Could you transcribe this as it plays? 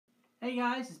Hey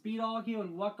guys, it's B-Dawg here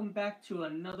and welcome back to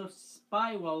another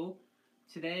Spyro.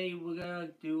 Today we're gonna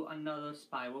do another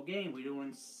Spyro game. We're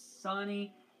doing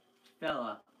Sunny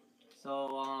Fella.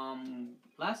 So,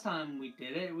 last time we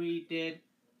did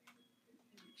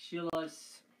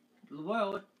Sheila's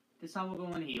World. This time we're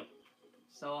going here.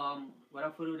 So,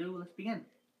 without further ado, let's begin.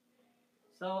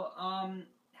 So,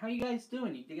 how you guys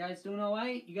doing? You guys doing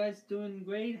alright? You guys doing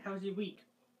great? How's your week?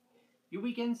 Your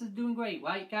weekends is doing great,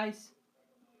 right guys?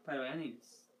 By the way, I need to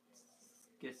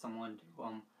get someone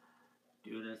to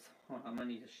do this. Hold on, I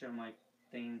need to share my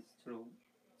things to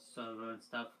the server and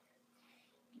stuff.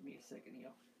 Give me a second here.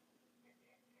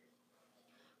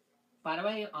 By the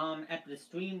way, after the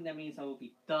stream, that means I will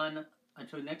be done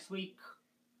until next week.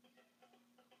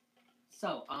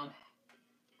 So, how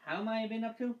am I been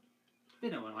up to?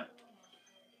 Been doing what?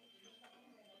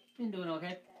 Been doing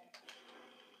okay.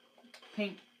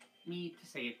 Paint me to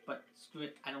say it, but screw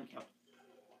it, I don't care.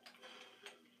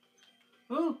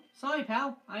 Ooh, sorry,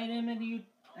 pal. I didn't mean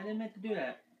to do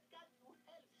that.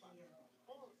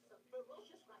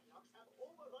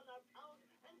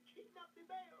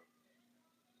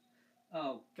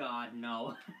 Oh God,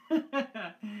 no.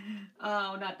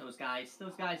 Oh, not those guys.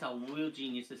 Those guys are real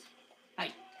geniuses.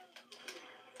 Hey.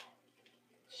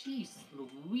 Jeez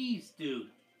Louise, dude.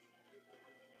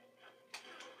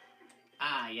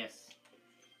 Ah, yes.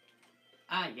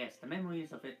 Ah, yes. The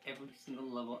memories of it, every single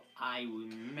level. I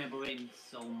remember it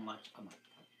so much. Oh my God.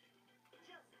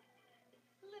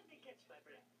 Let me catch my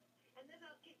breath, and then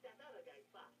I'll kick that other guy's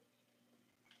butt.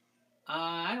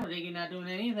 I don't think you're not doing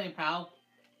anything, pal.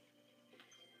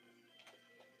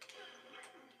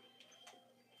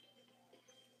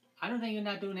 I don't think you're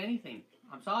not doing anything.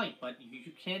 I'm sorry, but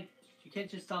you can't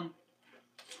just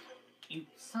you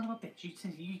son of a bitch.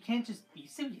 You can't just be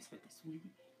serious with this.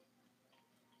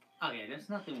 Okay, there's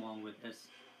nothing wrong with this.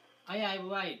 Oh yeah,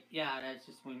 right. Yeah, that's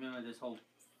just remember this whole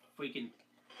freaking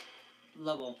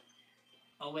level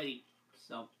already.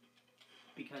 So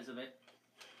because of it.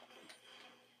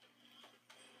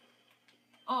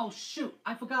 Oh shoot!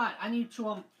 I forgot. I need to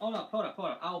hold up.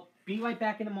 I'll be right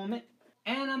back in a moment.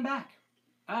 And I'm back.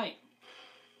 Alright.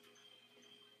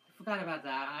 I forgot about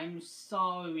that. I'm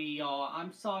sorry, y'all.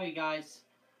 I'm sorry, guys.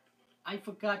 I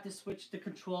forgot to switch the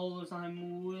controllers. I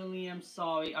really am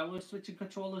sorry. I will switch the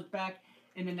controllers back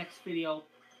in the next video.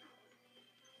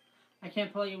 I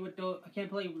can't play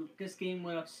this game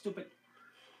with a stupid.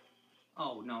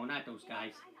 Oh no, not those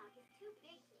guys.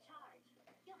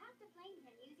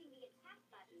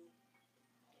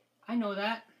 I know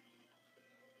that.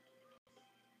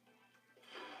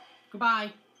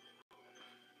 Goodbye.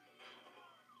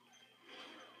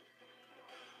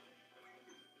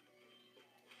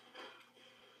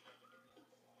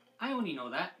 I only know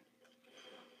that.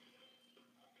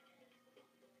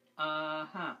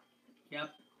 Yep.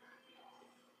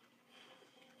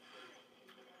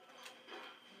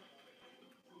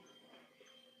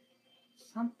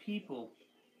 Some people,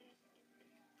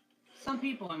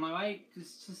 am I right?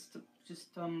 Just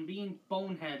being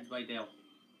boneheads right there.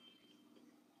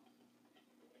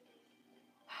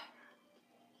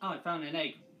 Oh, I found an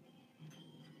egg.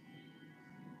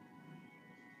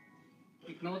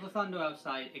 Ignore the thunder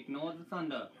outside. Ignore the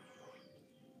thunder.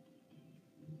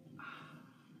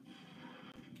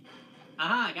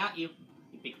 Aha, I got you,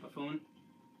 you big buffoon.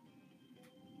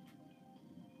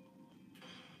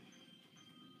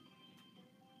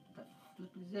 What the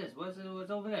flip is this?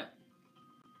 What's over there?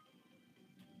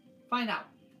 Find out.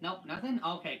 Nope, nothing?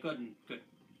 Okay, good.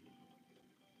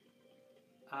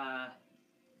 Hi,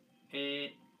 Spyro.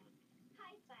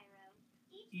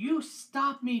 You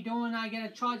stop me doing I gotta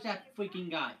charge that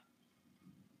freaking guy.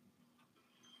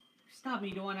 Stop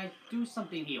me doing I do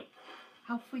something here.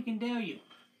 How freaking dare you?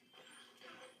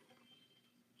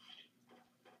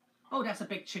 Oh, that's a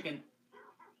big chicken.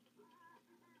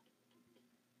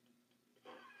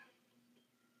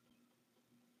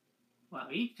 Well,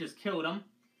 he just killed him.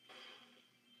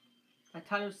 That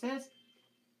title says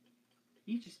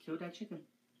he just killed that chicken.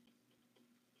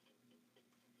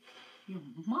 You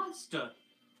monster!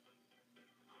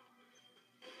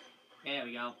 There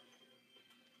we go.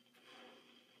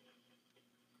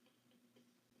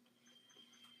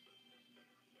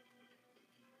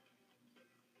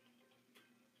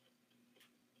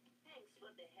 Thanks for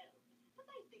the help, but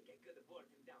I think I could have worn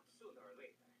him down sooner or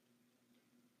later.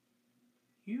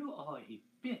 You are a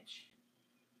bitch.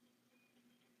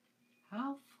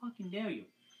 How fucking dare you?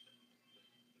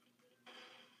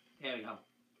 There we go.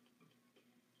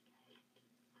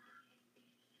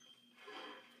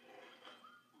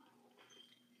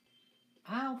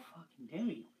 How fucking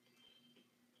dare you?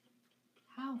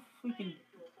 How freaking...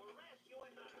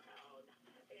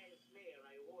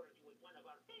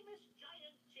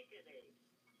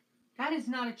 That is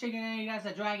not a chicken egg, that's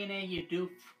a dragon egg, you doof.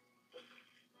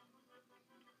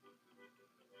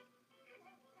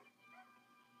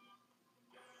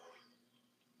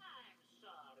 I'm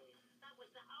sorry. That was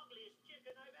the ugliest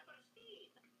chicken I've ever seen.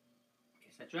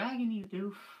 It's a dragon, you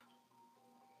doof.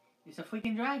 It's a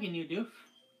freaking dragon, you doof.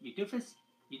 You doofus.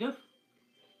 You doof.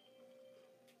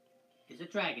 It's a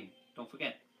dragon. Don't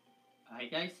forget.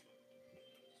 Alright, guys?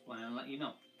 Just want to let you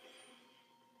know.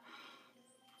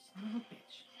 Son of a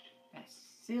bitch. That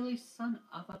silly son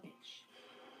of a bitch.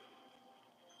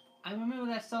 I remember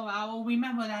that song. I will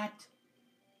remember that.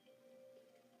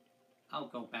 I'll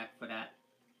go back for that.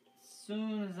 As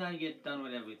soon as I get done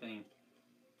with everything.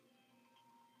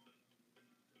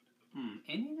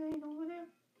 Anything over there?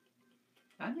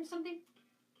 Did I miss something?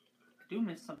 I do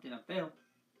miss something up there.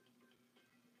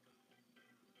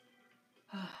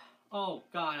 Oh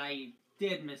god, I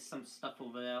did miss some stuff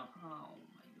over there. Oh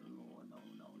my lord,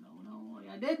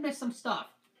 no. I did miss some stuff.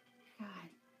 God.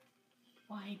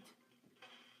 What?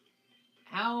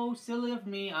 How silly of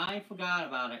me, I forgot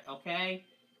about it, okay?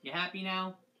 You happy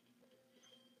now?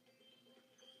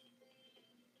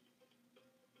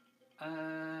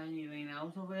 Anything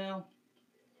else over there?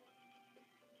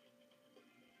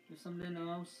 There's something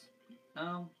else?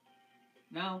 No?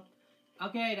 No?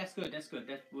 Okay, that's good, that's good.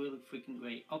 That's really freaking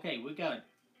great. Okay, we're good.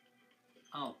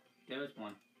 Oh, there's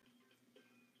one.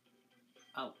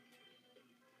 Oh.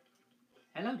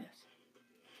 Hello there,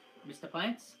 Mr.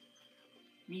 Plants.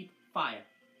 Meet fire.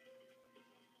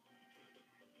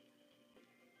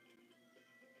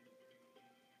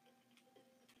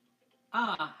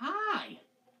 Ah, hi!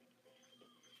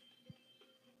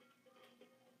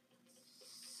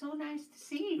 So nice to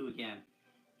see you again.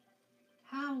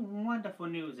 How wonderful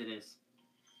news it is.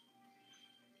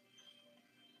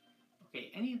 Okay,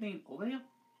 anything over there?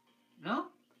 No?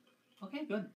 Okay,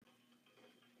 good.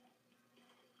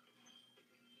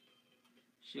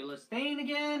 Sheila Stain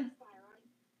again.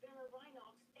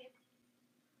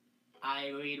 I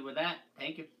agreed with that.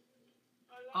 Thank you.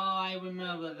 Oh, I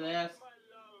remember this.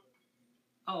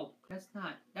 Oh, that's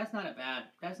not a bad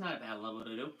level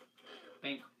to do.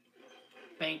 Bank.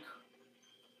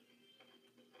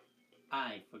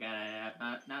 I forgot I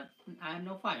have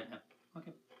no fire now.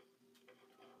 Okay.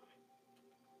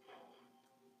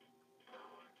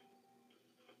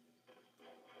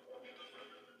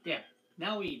 There.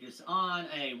 Now we just on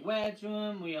a wedge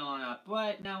room. We on a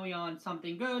bright. Now we on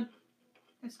something good.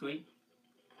 That's great.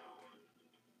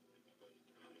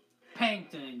 Pay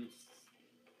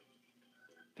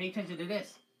attention to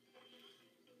this.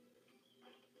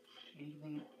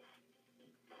 Anything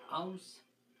else?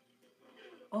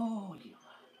 Oh, you.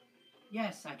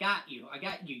 Yes, I got you.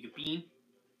 You bean.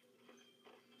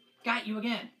 Got you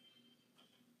again.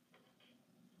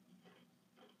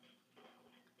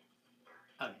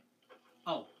 Okay.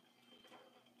 Oh.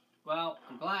 Well,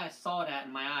 I'm glad I saw that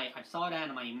in my eye. I saw that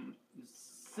in my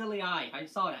silly eye. I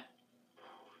saw that.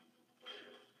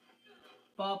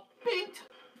 But bint.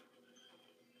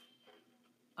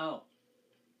 Oh.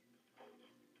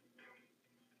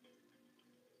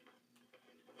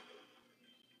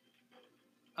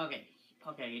 Okay.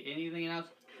 Okay. Anything else?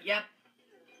 Yep.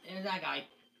 There's that guy.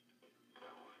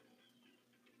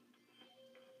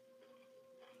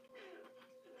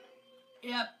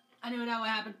 Yep. I knew that would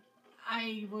happen.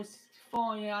 I was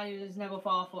falling. I just never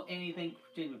fall for anything.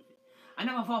 I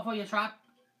never fall for your trap.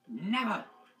 Never.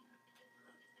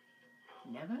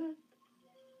 Never?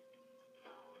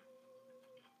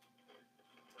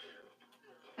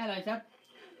 Hello, sir.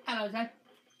 Hello, sir.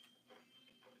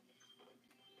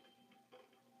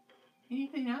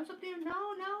 Anything else up there? No.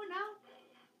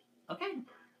 Okay.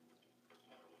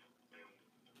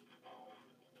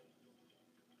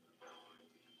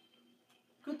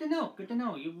 Good to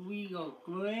know. We are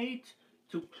great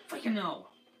to freaking know.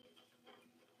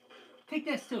 Take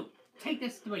this, too. Take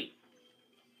this 3.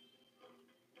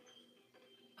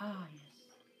 Ah,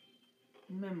 yes.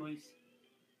 Memories.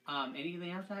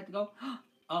 Anything else I had to go?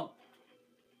 Oh.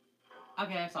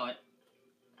 Okay, I saw it.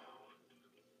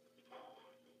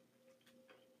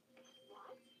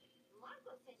 What?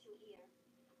 Marco sent you here.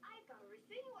 I've got a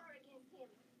restraining order against him.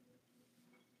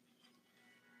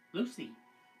 Lucy.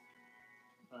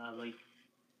 Lovely.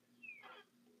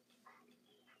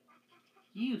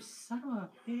 You son of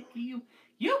a bitch.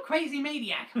 You crazy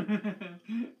maniac!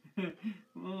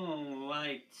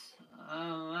 Alright.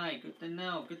 Alright, good to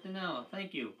know.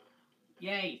 Thank you.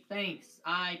 Yay, thanks.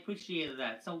 I appreciated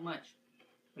that so much.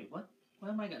 Wait, what?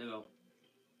 Where am I gonna go?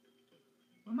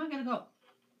 Where am I gonna go?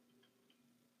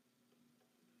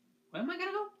 Where am I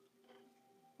gonna go?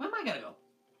 Where am I gonna go?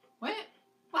 Where?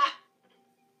 What?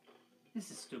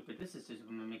 This is stupid. this is just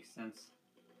gonna make sense.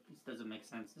 This doesn't make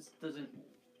sense. This doesn't...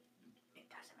 It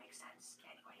doesn't make sense.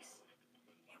 Anyways.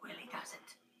 It really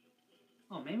doesn't.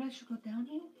 Oh, maybe I should go down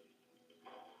here?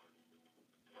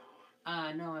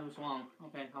 No, I was wrong.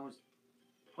 Okay, I was...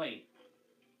 Wait.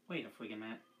 Wait a freaking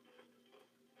minute.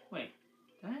 Wait.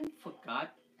 I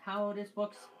forgot how this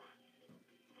works.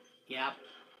 Yep.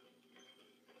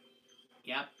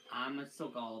 Yep, I'm so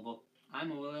gullible.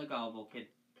 I'm a really gullible kid.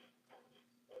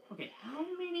 Okay, how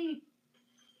many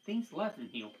things left in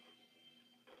here?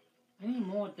 I need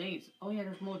more things. Oh yeah,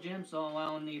 there's more gems all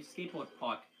around the skateboard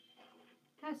park.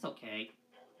 That's okay.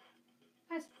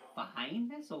 That's fine.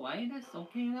 That's alright. That's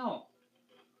okay at all.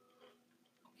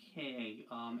 Okay,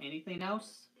 anything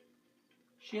else?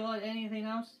 Sheila, anything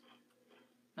else?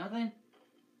 Nothing?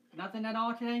 Nothing at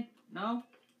all today? No?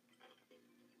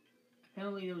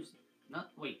 Apparently there was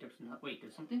not... Wait, there's not... Wait,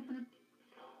 there's something happening?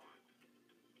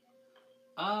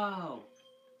 Oh.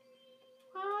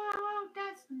 Oh,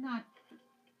 that's not...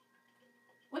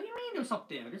 What do you mean there's up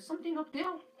there? There's something up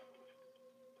there?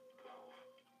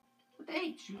 What the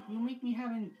H? You make me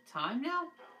having time now?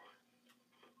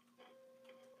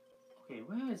 Okay,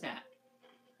 where is that?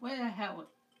 Where the hell...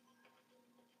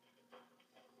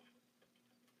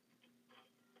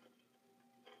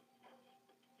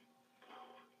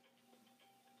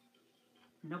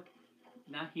 Nope,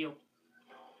 not here.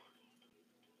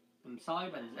 I'm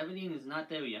sorry, but everything is not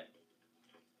there yet.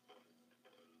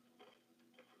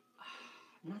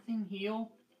 Nothing here.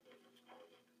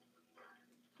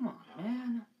 Come on,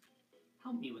 man.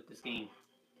 Help me with this game.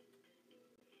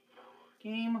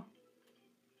 Game.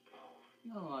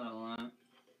 You got a lot of line.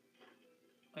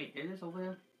 Wait, it is over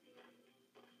there?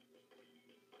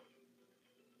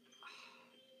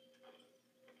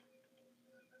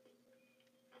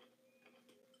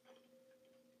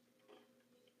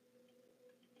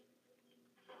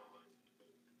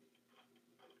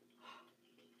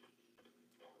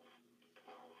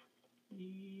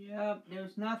 Yep,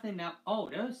 there's nothing now. Oh,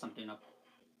 there's something up.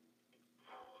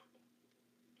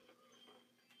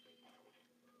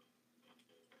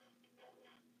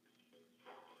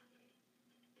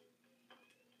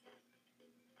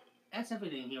 That's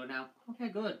everything here now. Okay,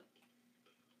 good.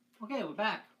 Okay, we're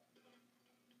back.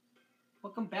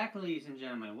 Welcome back, ladies and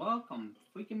gentlemen. Welcome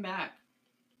freaking back.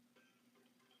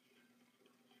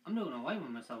 I'm doing alright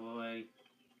with myself already.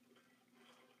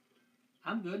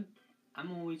 I'm good.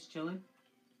 I'm always chilling.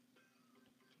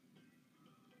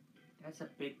 That's a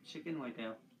big chicken right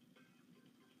there.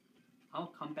 I'll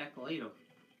come back later.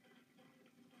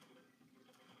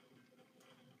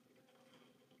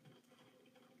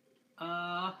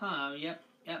 Yep.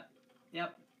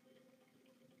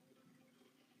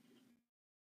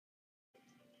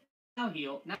 Now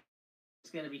heal. Now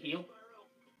it's gonna be healed.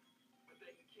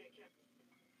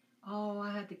 Oh,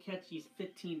 I had to catch these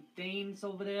 15 things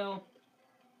over there.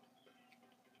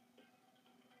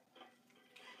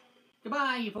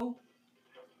 Goodbye, you fool.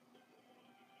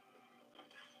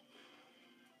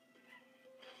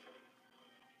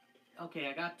 Okay,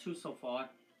 I got 2 so far.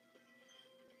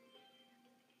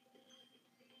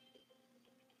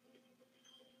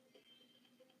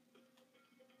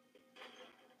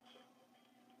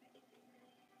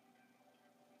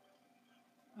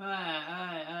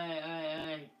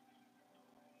 Aye.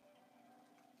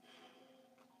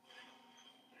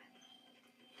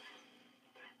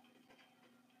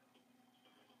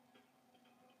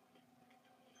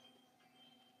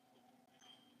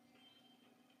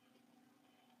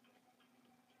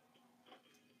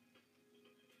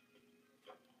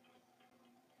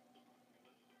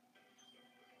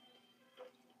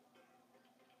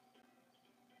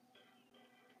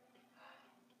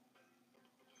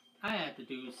 I had to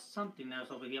do something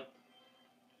else over here.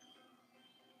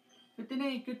 Good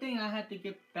thing I had to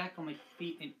get back on my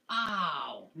feet and...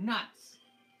 Ow! Nuts!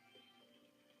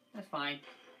 That's fine.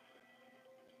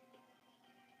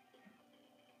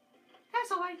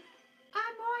 That's alright.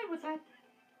 I'm alright with that.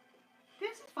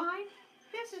 This is fine.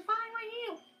 This is fine right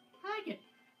here. I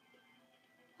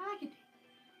like it.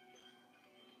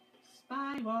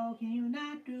 Spyro, can you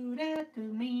not do that to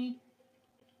me?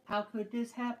 How could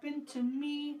this happen to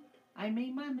me? I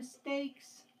made my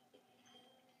mistakes.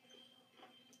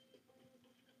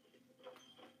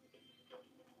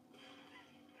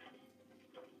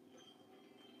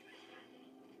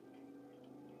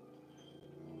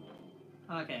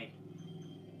 Okay.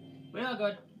 We are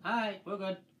good. Alright, we're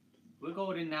good. We're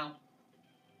golden now.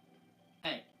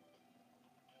 Hey.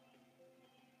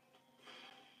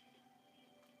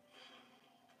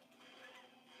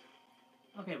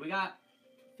 Okay, we got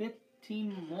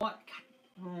 15 more. God.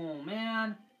 Oh,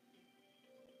 man.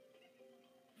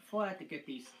 Before I have to get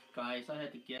these guys. I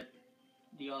had to get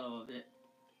the auto of it.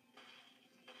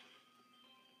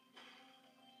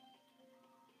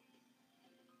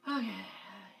 Okay.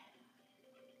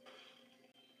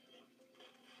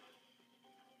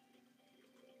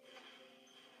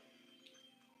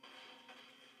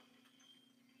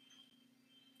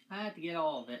 I had to get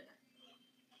all of it.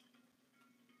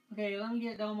 Okay, let me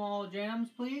get them all gems,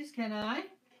 please. Can I?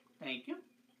 Thank you.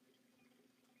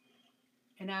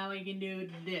 And now we can do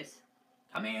this.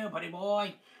 Come here, buddy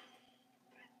boy.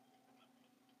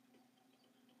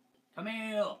 Come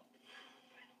here.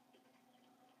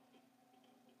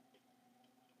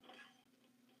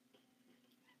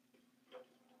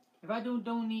 If I don't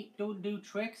do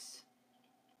tricks.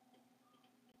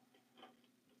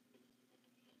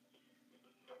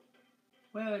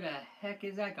 Where the heck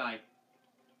is that guy?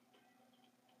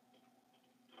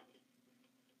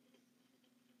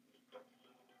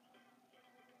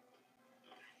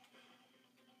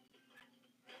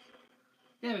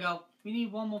 There we go. We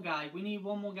need one more guy. We need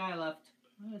one more guy left.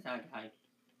 Where's that guy?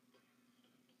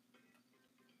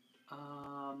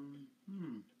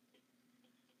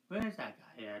 Where's that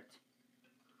guy at?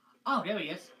 Oh, there he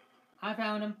is. I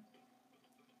found him.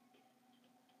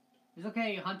 It's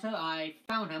okay, Hunter. I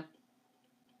found him.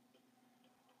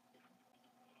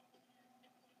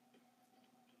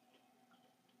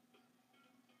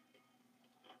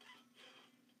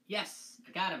 Yes,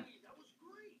 I got him. Hey, that was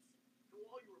great. So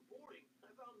while you were boarding,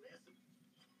 I found this.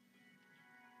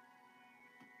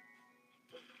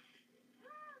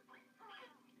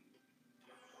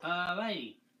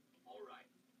 Alrighty. All right,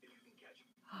 if you can catch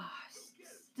him.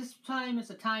 This time is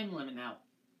a time limit now.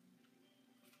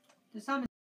 This time.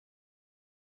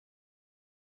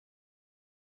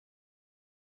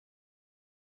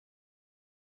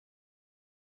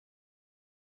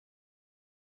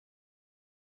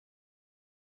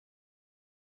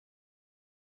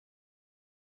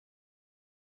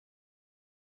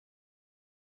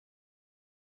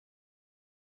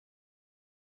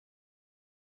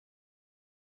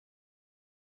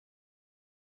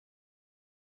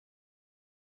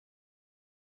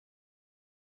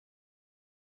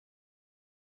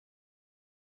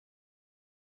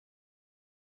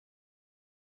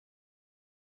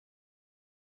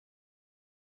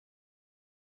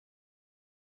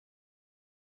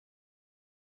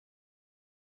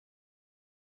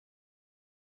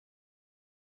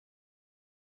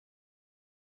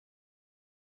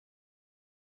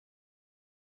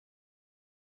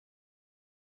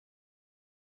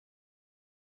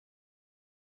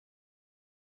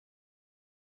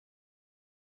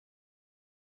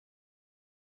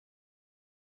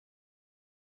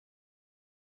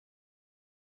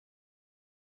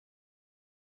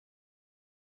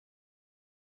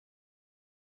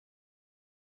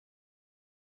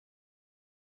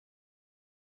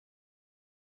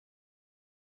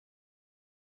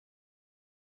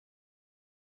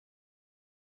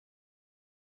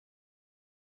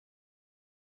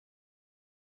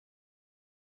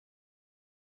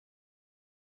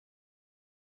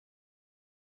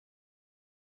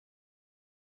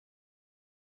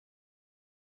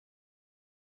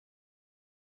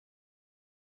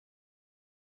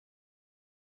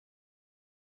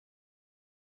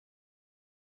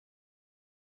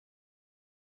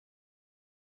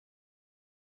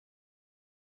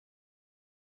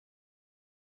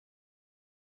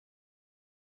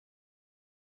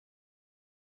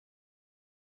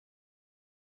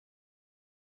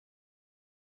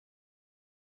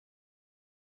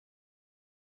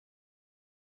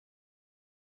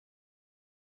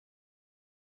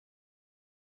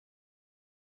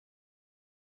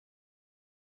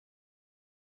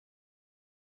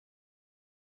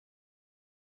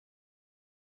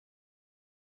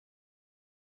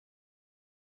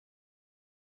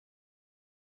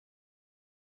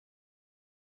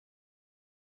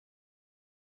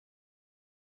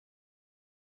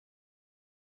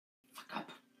 Fuck up.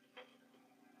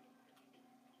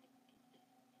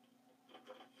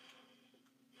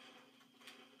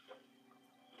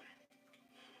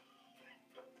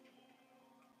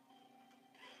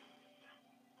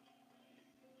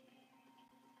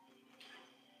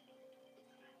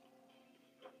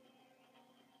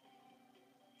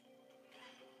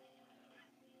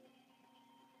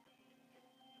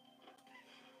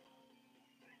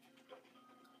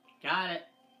 Got it.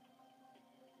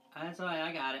 That's alright,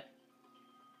 I got it.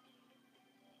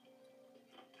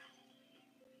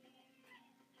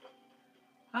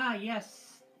 Ah,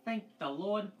 yes. Thank the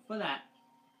Lord for that.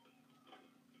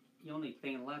 The only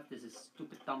thing left is his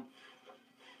stupid thumb.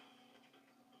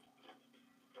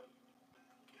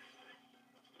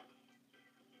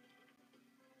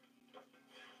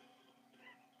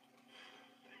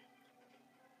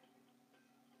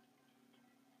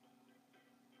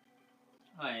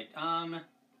 Alright,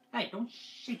 hey, don't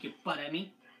shake your butt at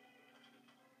me.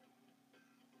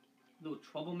 Little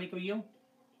troublemaker, you.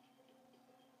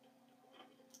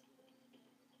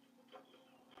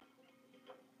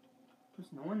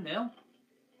 There's no one there?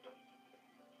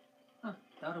 Huh,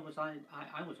 thought it was I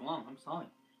was wrong, I'm sorry.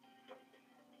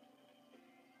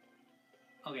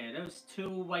 Okay, there's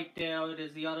two right there,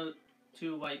 there's the other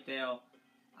two right there.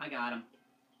 I got him.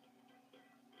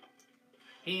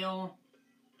 Heal.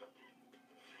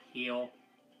 Heal.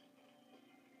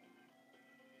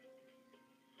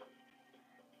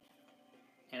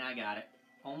 And I got it.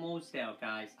 Almost there,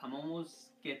 guys. I'm almost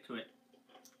get to it.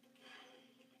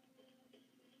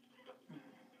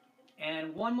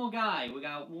 And one more guy. We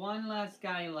got one last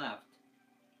guy left.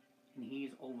 And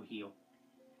he's over here.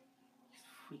 He's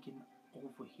freaking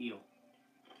over here.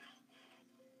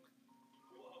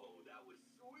 Whoa, that was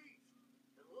sweet.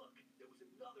 And look, there was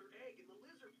another egg in the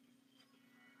lizard.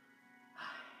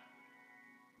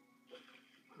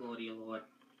 Lordy Lord.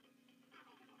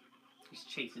 He's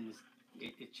chasing his...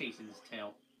 It's chasing his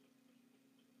tail.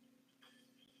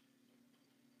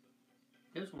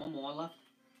 There's one more left.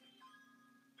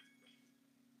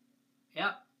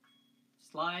 Yep.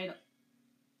 Slide.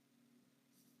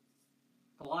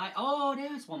 Slide. Oh,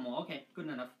 there's one more. Okay, good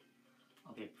enough.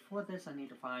 Okay, before this, I need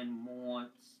to find more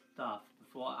stuff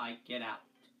before I get out.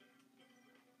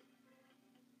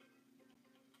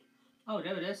 Oh,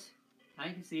 there it is. I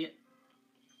can see it.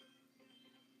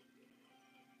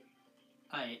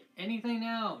 Alright, anything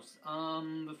else?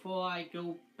 Before I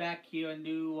go back here and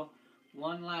do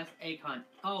one last egg hunt.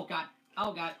 Oh god,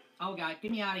 oh god, oh god,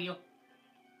 get me out of here.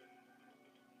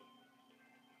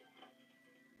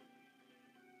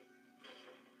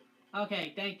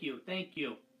 Okay, thank you, thank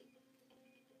you.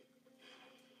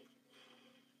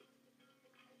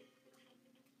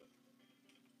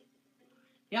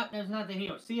 Yep, there's nothing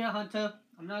here. See ya, Hunter.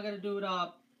 I'm not gonna do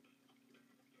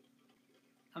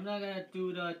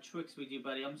the tricks with you,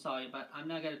 buddy. I'm sorry, but I'm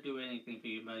not gonna do anything for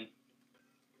you, buddy.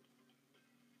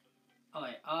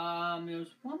 Alright,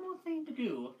 there's one more thing to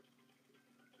do.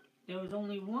 There was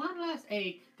only one last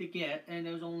egg to get, and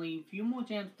there was only a few more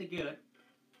gems to get,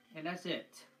 and that's it.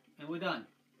 And we're done.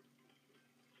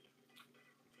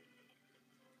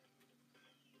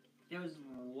 There was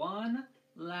one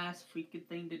last freaking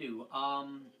thing to do.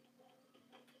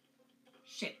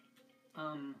 Shit.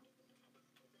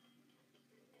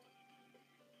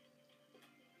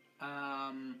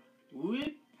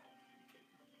 Whip.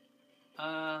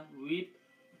 Whip.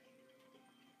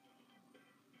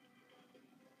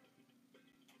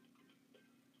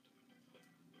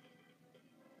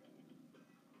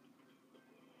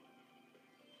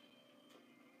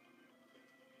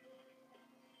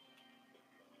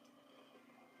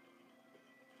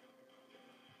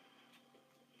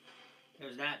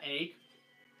 There's that egg.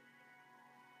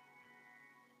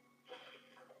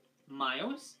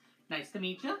 Miles, nice to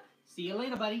meet you. See you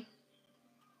later, buddy.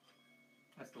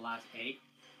 That's the last egg.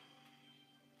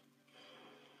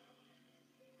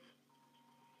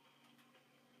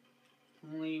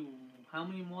 Only, how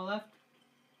many more left?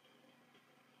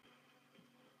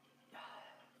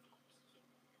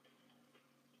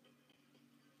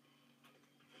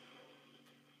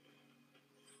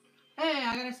 Hey,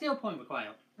 I got a skill point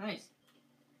required. Nice.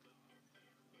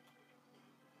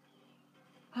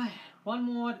 One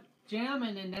more gem,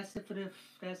 and then that's it for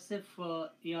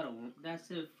the other one.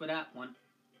 That's it for that one.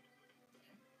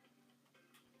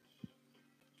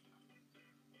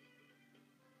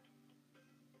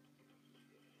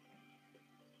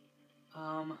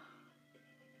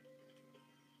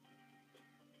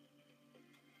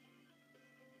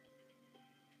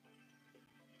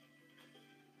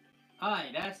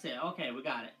 Alright, that's it. Okay, we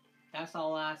got it. That's our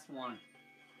last one.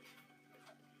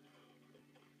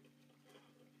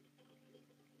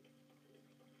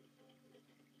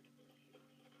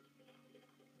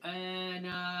 And,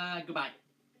 goodbye.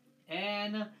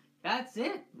 And that's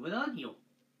it. We're done here.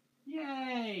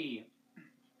 Yay!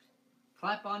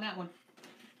 Clap on that one.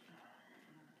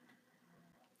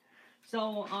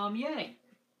 So, yay.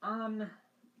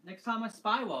 Next time on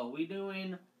Spyro, we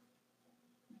doing...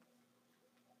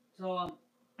 So,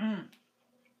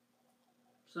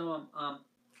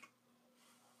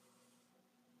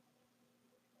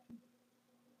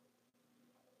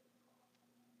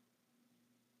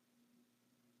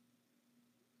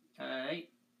 alright.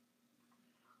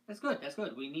 That's good, that's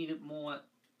good. We needed more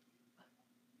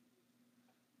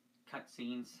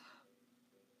cutscenes.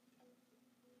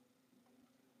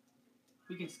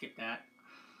 We can skip that.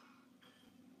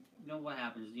 You know what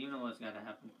happens. You know what's gotta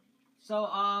happen. So,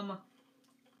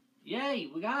 yay,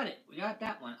 we got it. We got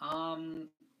that one.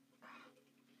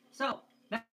 So,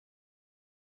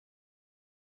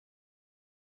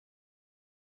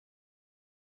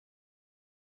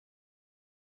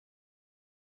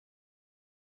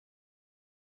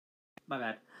 My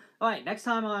bad. Alright, next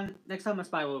time on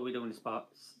Spyro, we're doing the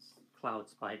Cloud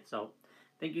Spite. So,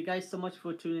 thank you guys so much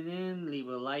for tuning in. Leave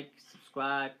a like,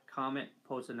 subscribe, comment,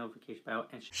 post a notification bell,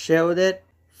 and share with it.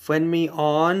 Friend me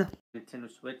on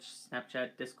Nintendo Switch,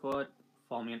 Snapchat, Discord.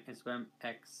 Follow me on Instagram,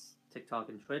 X, TikTok,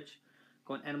 and Twitch.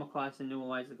 Go on Animal Crossing New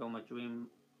Horizons. Go on my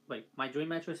dream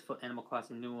mattress for Animal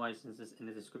Crossing New Horizons is in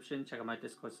the description. Check out my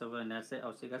Discord server, and that's it.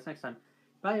 I'll see you guys next time.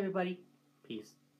 Bye, everybody. Peace.